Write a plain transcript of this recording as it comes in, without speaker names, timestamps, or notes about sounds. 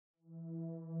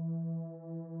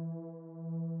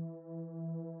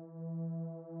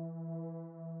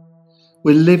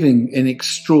We're living in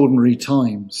extraordinary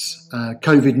times.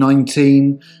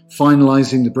 COVID-19,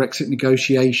 finalising the Brexit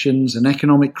negotiations, an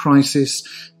economic crisis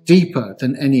deeper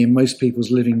than any in most people's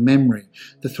living memory,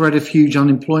 the threat of huge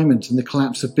unemployment and the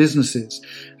collapse of businesses,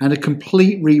 and a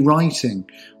complete rewriting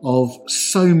of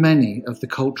so many of the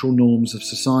cultural norms of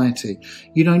society.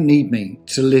 You don't need me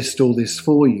to list all this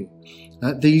for you.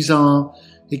 These are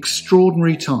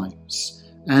extraordinary times,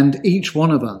 and each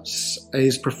one of us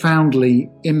is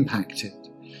profoundly impacted.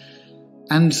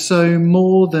 And so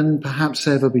more than perhaps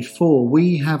ever before,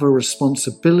 we have a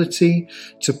responsibility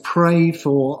to pray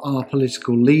for our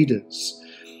political leaders.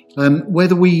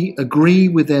 Whether we agree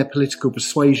with their political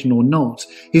persuasion or not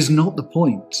is not the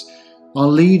point. Our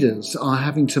leaders are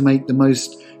having to make the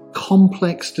most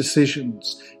complex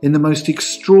decisions in the most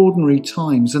extraordinary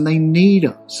times, and they need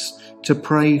us to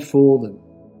pray for them.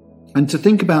 And to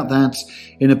think about that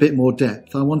in a bit more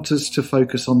depth, I want us to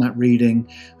focus on that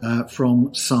reading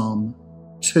from Psalm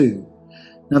 2.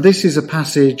 Now, this is a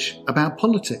passage about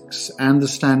politics and the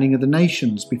standing of the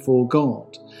nations before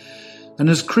God. And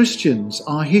as Christians,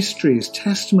 our history is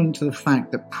testament to the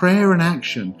fact that prayer and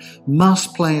action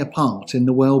must play a part in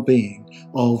the well-being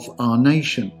of our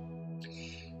nation.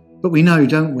 But we know,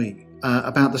 don't we,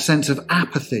 about the sense of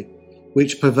apathy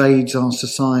which pervades our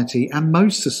society and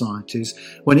most societies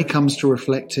when it comes to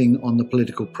reflecting on the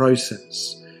political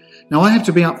process. Now, I have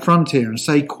to be upfront here and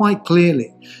say quite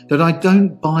clearly that I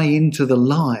don't buy into the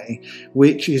lie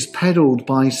which is peddled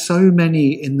by so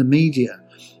many in the media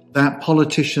that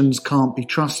politicians can't be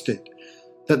trusted,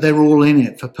 that they're all in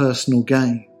it for personal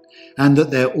gain, and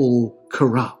that they're all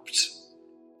corrupt.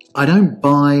 I don't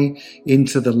buy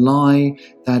into the lie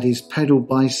that is peddled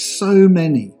by so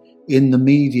many in the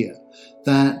media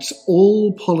that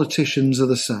all politicians are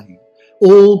the same,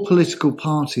 all political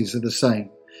parties are the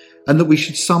same, and that we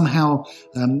should somehow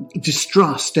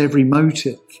distrust every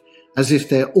motive as if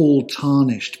they're all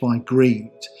tarnished by greed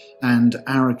and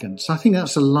arrogance. I think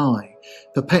that's a lie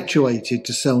perpetuated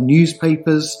to sell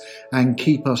newspapers and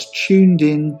keep us tuned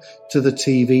in to the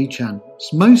TV channels.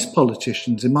 Most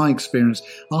politicians, in my experience,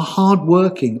 are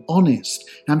hard-working, honest,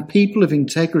 and people of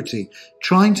integrity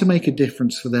trying to make a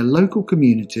difference for their local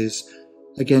communities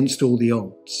against all the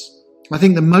odds. I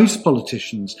think that most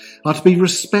politicians are to be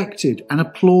respected and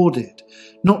applauded,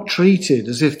 not treated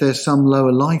as if they're some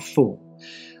lower life form.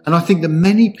 And I think that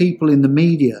many people in the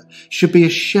media should be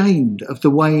ashamed of the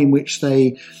way in which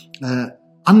they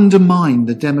undermine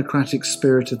the democratic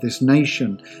spirit of this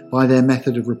nation by their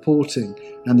method of reporting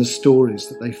and the stories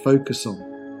that they focus on.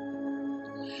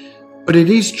 But it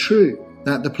is true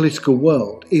that the political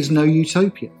world is no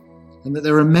utopia, and that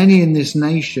there are many in this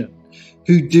nation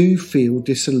who do feel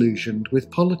disillusioned with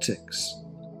politics.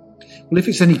 Well, if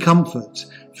it's any comfort,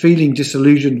 feeling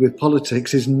disillusioned with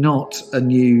politics is not a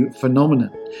new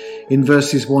phenomenon. In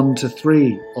verses 1 to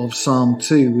 3 of Psalm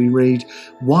 2, we read,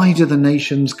 "Why do the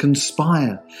nations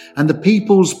conspire and the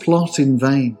peoples plot in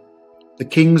vain? The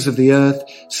kings of the earth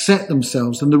set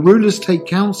themselves and the rulers take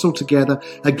counsel together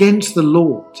against the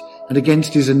Lord and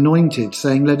against his anointed,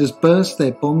 saying, let us burst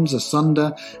their bonds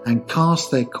asunder and cast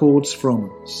their cords from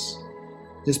us."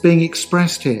 There's being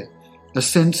expressed here a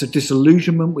sense of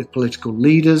disillusionment with political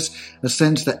leaders, a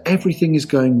sense that everything is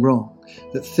going wrong,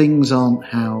 that things aren't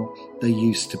how they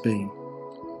used to be.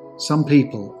 Some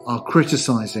people are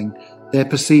criticising their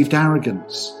perceived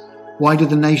arrogance. Why do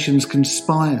the nations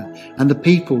conspire and the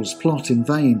peoples plot in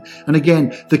vain? And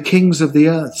again, the kings of the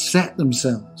earth set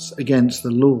themselves against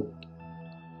the Lord.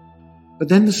 But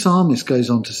then the psalmist goes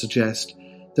on to suggest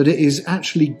that it is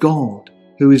actually God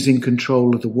who is in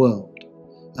control of the world.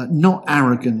 Not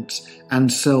arrogant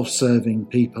and self-serving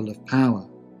people of power.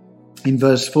 In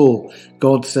verse 4,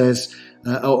 God says,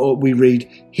 or we read,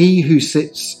 "He who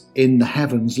sits in the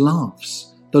heavens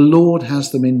laughs. The Lord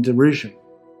has them in derision."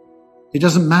 It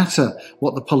doesn't matter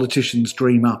what the politicians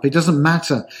dream up. It doesn't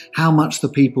matter how much the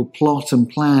people plot and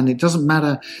plan. It doesn't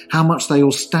matter how much they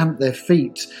all stamp their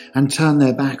feet and turn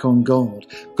their back on God.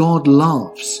 God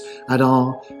laughs at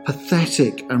our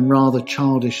pathetic and rather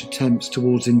childish attempts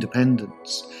towards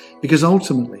independence, because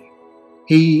ultimately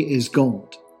he is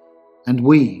God and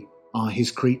we are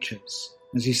his creatures.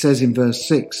 As he says in verse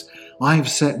 6, "I have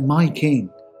set my king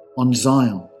on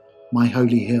Zion, my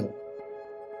holy hill."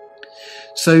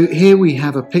 So here we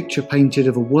have a picture painted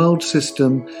of a world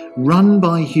system run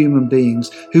by human beings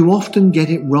who often get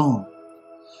it wrong.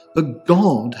 But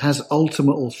God has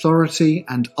ultimate authority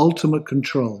and ultimate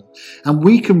control, and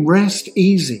we can rest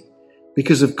easy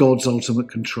because of God's ultimate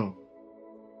control.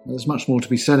 There's much more to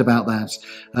be said about that,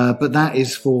 but that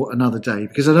is for another day,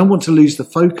 because I don't want to lose the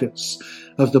focus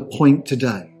of the point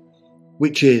today,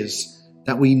 which is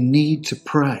that we need to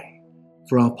pray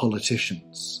for our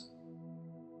politicians.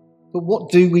 But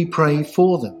what do we pray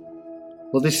for them?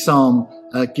 Well, this psalm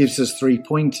gives us 3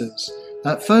 pointers.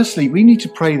 Firstly, we need to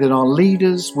pray that our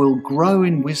leaders will grow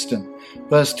in wisdom.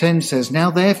 Verse 10 says,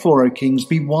 "Now therefore, O kings,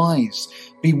 be wise,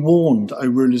 be warned, O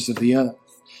rulers of the earth."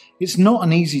 It's not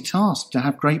an easy task to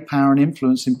have great power and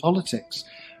influence in politics.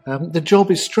 The job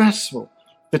is stressful.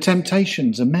 The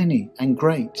temptations are many and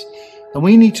great. And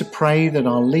we need to pray that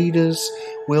our leaders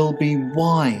will be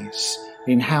wise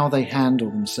in how they handle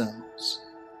themselves.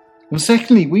 And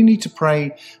secondly, we need to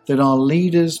pray that our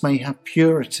leaders may have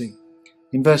purity.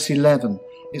 In verse 11,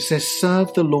 it says,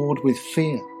 "Serve the Lord with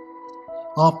fear."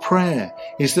 Our prayer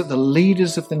is that the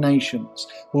leaders of the nations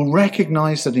will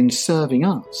recognize that in serving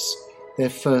us, they're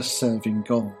first serving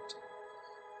God.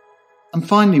 And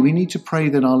finally, we need to pray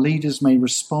that our leaders may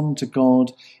respond to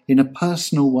God in a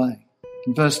personal way.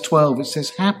 In verse 12, it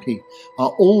says, "Happy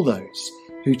are all those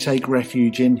who take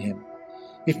refuge in him."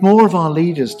 If more of our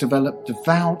leaders develop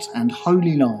devout and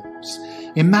holy lives,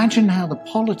 imagine how the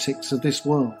politics of this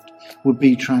world would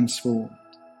be transformed.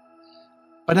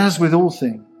 But as with all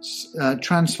things,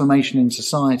 transformation in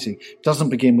society doesn't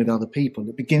begin with other people.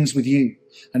 It begins with you,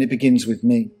 and it begins with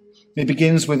me. It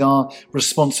begins with our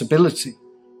responsibility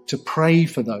to pray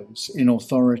for those in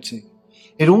authority.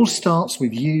 It all starts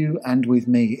with you and with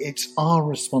me. It's our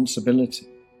responsibility.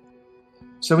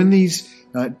 So in these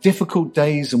difficult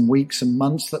days and weeks and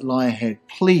months that lie ahead,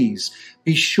 please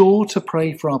be sure to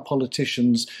pray for our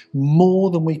politicians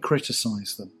more than we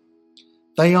criticize them.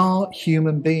 They are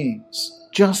human beings,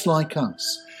 just like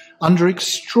us, under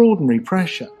extraordinary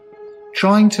pressure,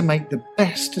 trying to make the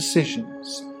best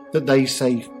decisions that they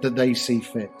see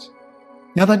fit.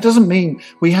 Now, that doesn't mean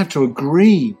we have to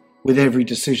agree with every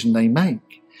decision they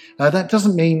make. That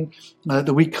doesn't mean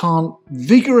that we can't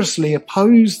vigorously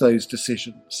oppose those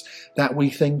decisions that we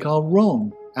think are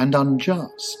wrong and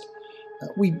unjust.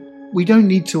 We don't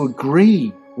need to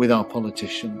agree with our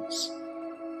politicians,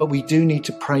 but we do need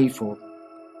to pray for them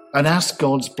and ask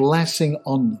God's blessing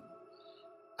on them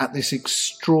at this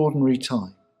extraordinary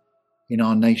time in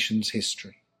our nation's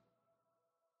history.